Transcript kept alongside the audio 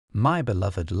My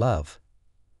beloved love.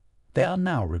 They are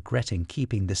now regretting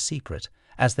keeping this secret,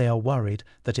 as they are worried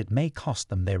that it may cost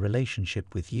them their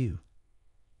relationship with you.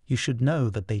 You should know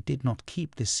that they did not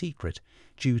keep this secret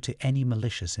due to any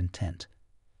malicious intent.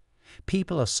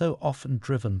 People are so often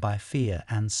driven by fear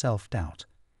and self-doubt.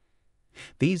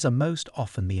 These are most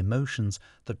often the emotions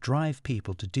that drive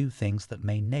people to do things that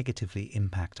may negatively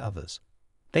impact others.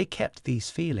 They kept these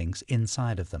feelings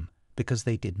inside of them because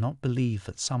they did not believe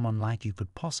that someone like you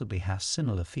could possibly have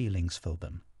similar feelings for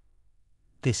them.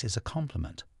 This is a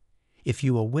compliment. If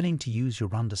you are willing to use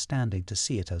your understanding to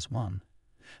see it as one,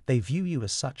 they view you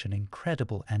as such an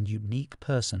incredible and unique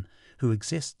person who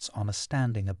exists on a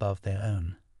standing above their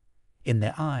own. In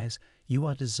their eyes, you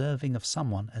are deserving of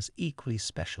someone as equally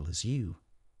special as you.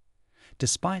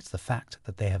 Despite the fact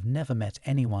that they have never met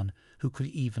anyone who could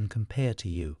even compare to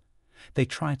you, they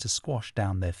try to squash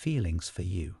down their feelings for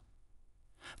you.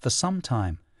 For some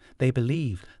time, they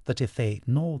believed that if they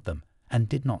ignored them and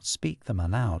did not speak them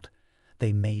aloud,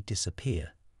 they may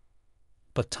disappear.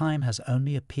 But time has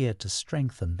only appeared to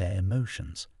strengthen their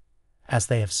emotions. As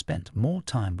they have spent more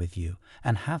time with you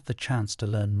and have the chance to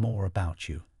learn more about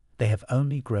you, they have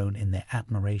only grown in their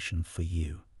admiration for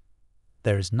you.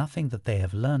 There is nothing that they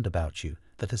have learned about you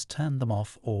that has turned them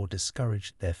off or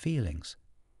discouraged their feelings.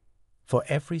 For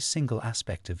every single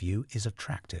aspect of you is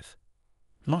attractive.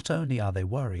 Not only are they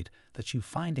worried that you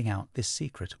finding out this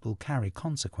secret will carry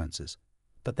consequences,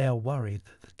 but they are worried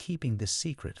that keeping this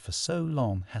secret for so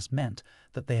long has meant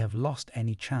that they have lost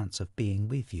any chance of being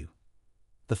with you.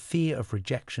 The fear of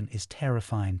rejection is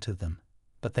terrifying to them,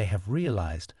 but they have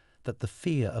realized that the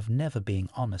fear of never being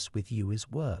honest with you is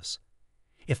worse.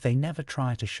 If they never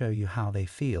try to show you how they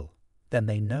feel, then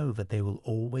they know that they will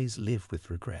always live with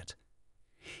regret.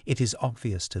 It is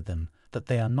obvious to them that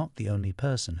they are not the only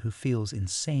person who feels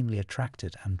insanely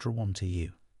attracted and drawn to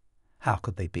you. How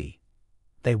could they be?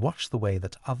 They watch the way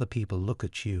that other people look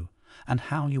at you and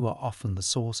how you are often the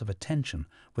source of attention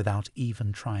without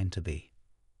even trying to be.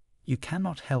 You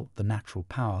cannot help the natural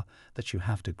power that you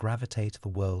have to gravitate the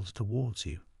world towards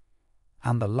you.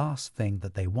 And the last thing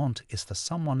that they want is for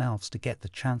someone else to get the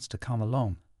chance to come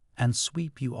along and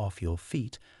sweep you off your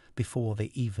feet before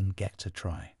they even get to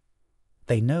try.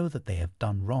 They know that they have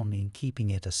done wrong in keeping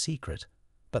it a secret,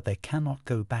 but they cannot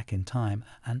go back in time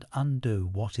and undo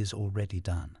what is already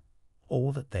done.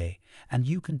 All that they and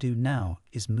you can do now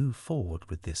is move forward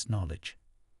with this knowledge.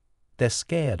 They're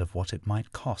scared of what it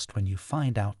might cost when you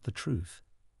find out the truth.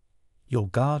 Your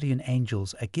guardian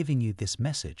angels are giving you this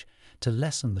message to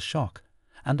lessen the shock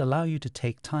and allow you to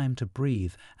take time to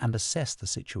breathe and assess the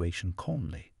situation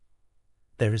calmly.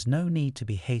 There is no need to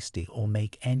be hasty or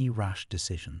make any rash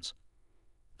decisions.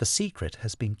 The secret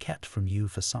has been kept from you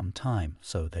for some time,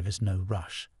 so there is no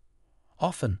rush.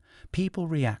 Often, people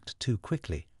react too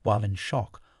quickly while in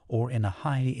shock or in a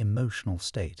highly emotional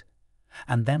state,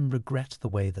 and then regret the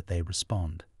way that they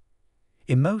respond.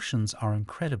 Emotions are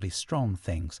incredibly strong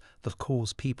things that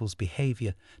cause people's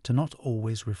behavior to not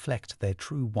always reflect their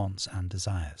true wants and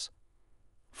desires.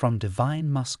 From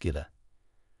Divine Muscular.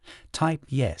 Type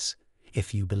yes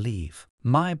if you believe.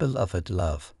 My beloved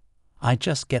love. I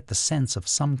just get the sense of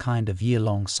some kind of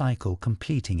year-long cycle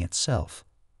completing itself.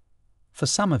 For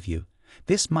some of you,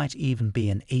 this might even be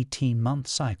an 18-month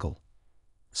cycle.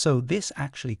 So this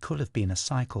actually could have been a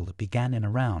cycle that began in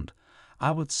around, I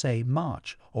would say,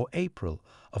 March or April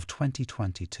of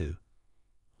 2022.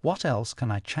 What else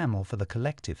can I channel for the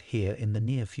collective here in the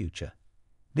near future?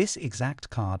 This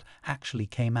exact card actually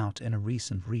came out in a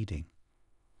recent reading.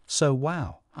 So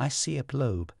wow, I see a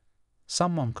globe.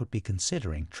 Someone could be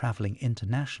considering traveling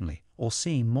internationally or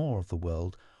seeing more of the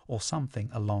world or something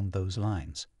along those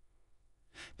lines.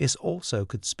 This also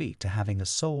could speak to having a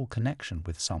soul connection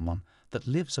with someone that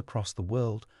lives across the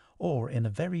world or in a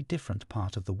very different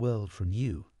part of the world from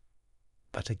you.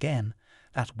 But again,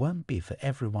 that won't be for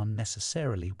everyone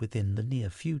necessarily within the near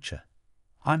future.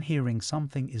 I'm hearing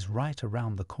something is right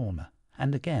around the corner,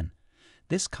 and again,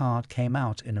 this card came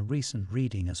out in a recent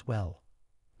reading as well.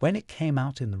 When it came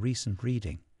out in the recent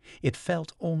reading, it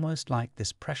felt almost like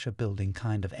this pressure-building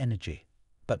kind of energy,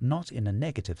 but not in a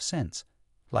negative sense,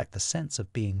 like the sense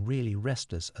of being really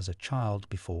restless as a child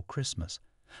before Christmas,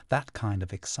 that kind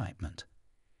of excitement.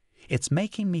 It's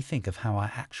making me think of how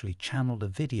I actually channeled a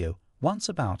video once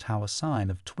about how a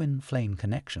sign of twin flame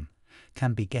connection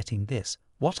can be getting this,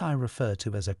 what I refer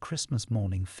to as a Christmas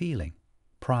morning feeling,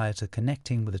 prior to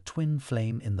connecting with a twin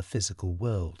flame in the physical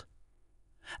world.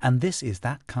 And this is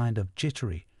that kind of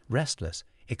jittery, restless,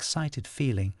 excited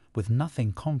feeling with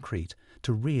nothing concrete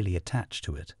to really attach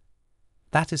to it.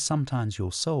 That is sometimes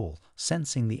your soul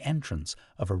sensing the entrance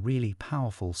of a really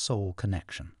powerful soul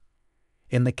connection.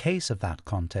 In the case of that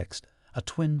context, a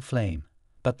twin flame,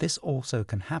 but this also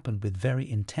can happen with very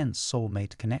intense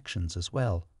soulmate connections as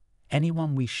well,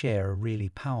 anyone we share a really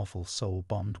powerful soul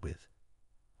bond with.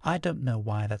 I don't know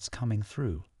why that's coming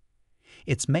through.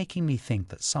 It's making me think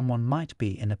that someone might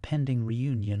be in a pending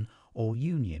reunion or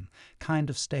union kind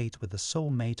of state with a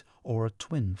soulmate or a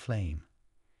twin flame.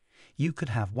 You could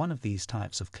have one of these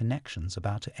types of connections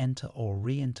about to enter or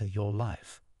re-enter your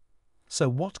life. So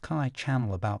what can I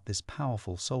channel about this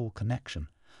powerful soul connection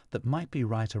that might be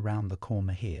right around the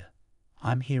corner here?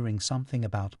 I'm hearing something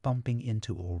about bumping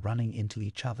into or running into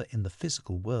each other in the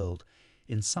physical world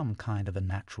in some kind of a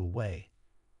natural way.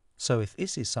 So if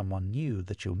this is someone new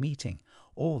that you're meeting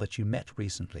or that you met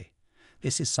recently,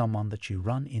 this is someone that you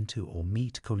run into or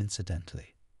meet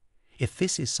coincidentally. If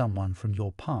this is someone from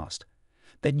your past,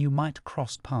 then you might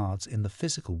cross paths in the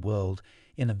physical world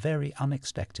in a very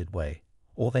unexpected way,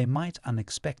 or they might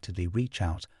unexpectedly reach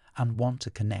out and want to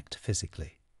connect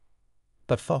physically.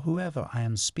 But for whoever I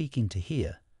am speaking to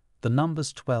here, the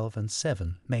numbers 12 and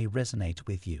 7 may resonate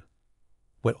with you.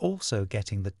 We're also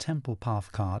getting the Temple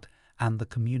Path card and the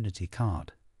Community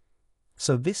card.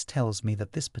 So this tells me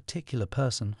that this particular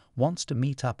person wants to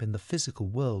meet up in the physical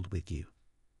world with you.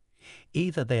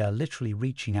 Either they are literally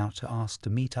reaching out to ask to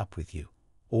meet up with you,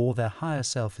 or their higher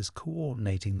self is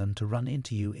coordinating them to run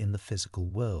into you in the physical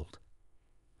world.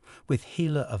 With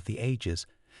Healer of the Ages,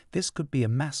 this could be a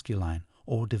masculine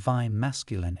or divine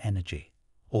masculine energy,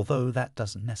 although that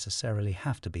doesn't necessarily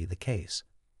have to be the case.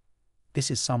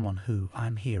 This is someone who,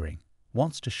 I'm hearing,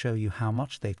 wants to show you how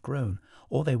much they've grown,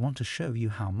 or they want to show you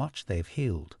how much they've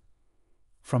healed.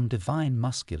 From Divine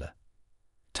Muscular,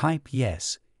 type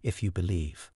yes if you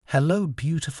believe. Hello,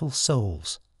 beautiful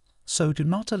souls. So do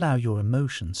not allow your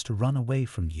emotions to run away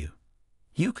from you.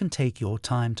 You can take your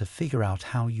time to figure out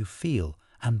how you feel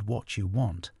and what you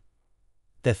want.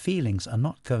 Their feelings are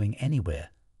not going anywhere,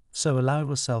 so allow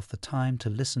yourself the time to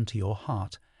listen to your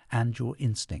heart and your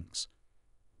instincts.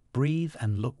 Breathe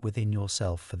and look within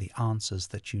yourself for the answers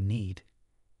that you need.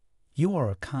 You are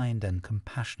a kind and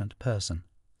compassionate person,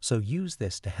 so use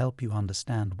this to help you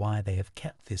understand why they have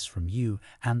kept this from you,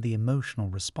 and the emotional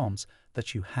response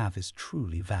that you have is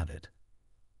truly valid.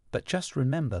 But just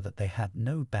remember that they had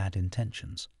no bad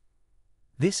intentions.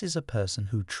 This is a person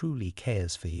who truly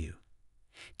cares for you.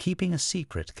 Keeping a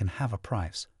secret can have a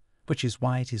price, which is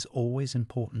why it is always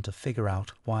important to figure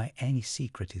out why any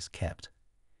secret is kept.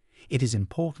 It is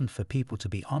important for people to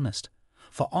be honest,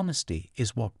 for honesty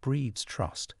is what breeds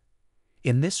trust.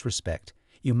 In this respect,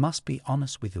 you must be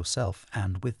honest with yourself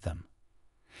and with them.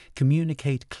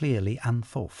 Communicate clearly and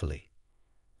thoughtfully.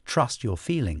 Trust your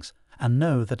feelings and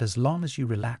know that as long as you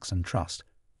relax and trust,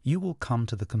 you will come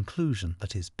to the conclusion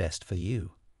that is best for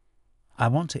you. I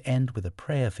want to end with a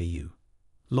prayer for you.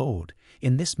 Lord,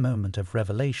 in this moment of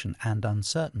revelation and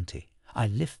uncertainty, I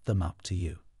lift them up to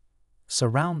you.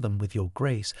 Surround them with your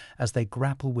grace as they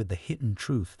grapple with the hidden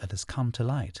truth that has come to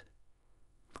light.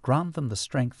 Grant them the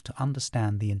strength to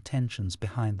understand the intentions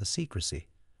behind the secrecy,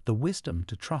 the wisdom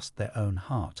to trust their own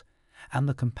heart, and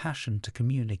the compassion to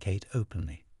communicate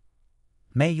openly.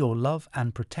 May your love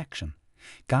and protection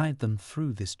guide them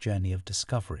through this journey of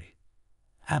discovery.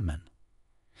 Amen.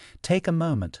 Take a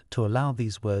moment to allow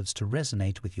these words to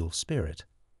resonate with your spirit.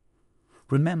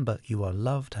 Remember, you are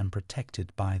loved and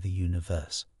protected by the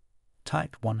universe.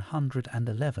 Type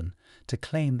 111 to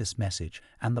claim this message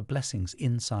and the blessings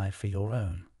inside for your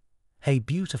own. Hey,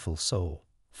 beautiful soul,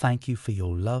 thank you for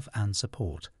your love and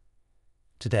support.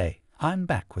 Today, I'm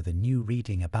back with a new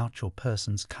reading about your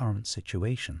person's current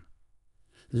situation.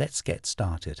 Let's get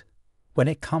started. When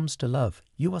it comes to love,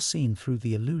 you are seen through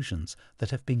the illusions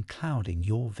that have been clouding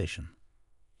your vision.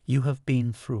 You have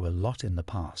been through a lot in the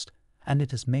past, and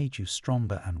it has made you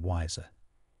stronger and wiser.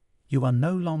 You are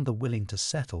no longer willing to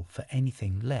settle for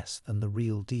anything less than the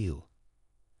real deal.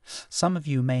 Some of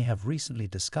you may have recently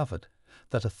discovered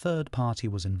that a third party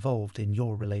was involved in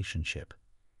your relationship.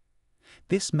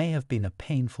 This may have been a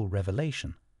painful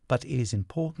revelation, but it is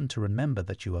important to remember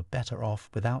that you are better off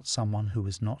without someone who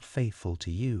is not faithful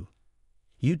to you.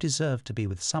 You deserve to be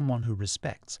with someone who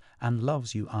respects and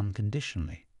loves you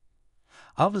unconditionally.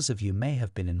 Others of you may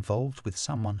have been involved with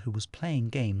someone who was playing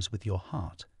games with your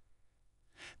heart.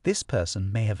 This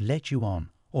person may have led you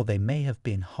on, or they may have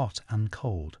been hot and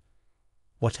cold.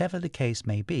 Whatever the case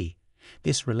may be,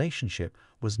 this relationship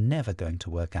was never going to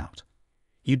work out.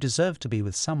 You deserve to be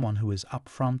with someone who is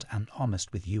upfront and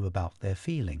honest with you about their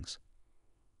feelings.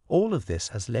 All of this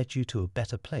has led you to a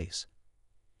better place.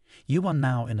 You are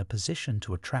now in a position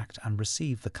to attract and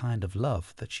receive the kind of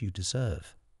love that you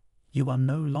deserve. You are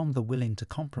no longer willing to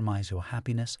compromise your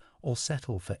happiness or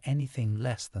settle for anything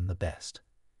less than the best.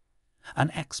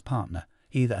 An ex-partner,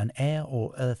 either an air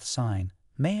or earth sign,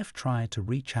 may have tried to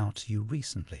reach out to you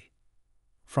recently.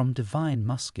 From Divine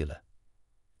Muscular.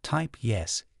 Type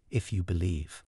yes if you believe.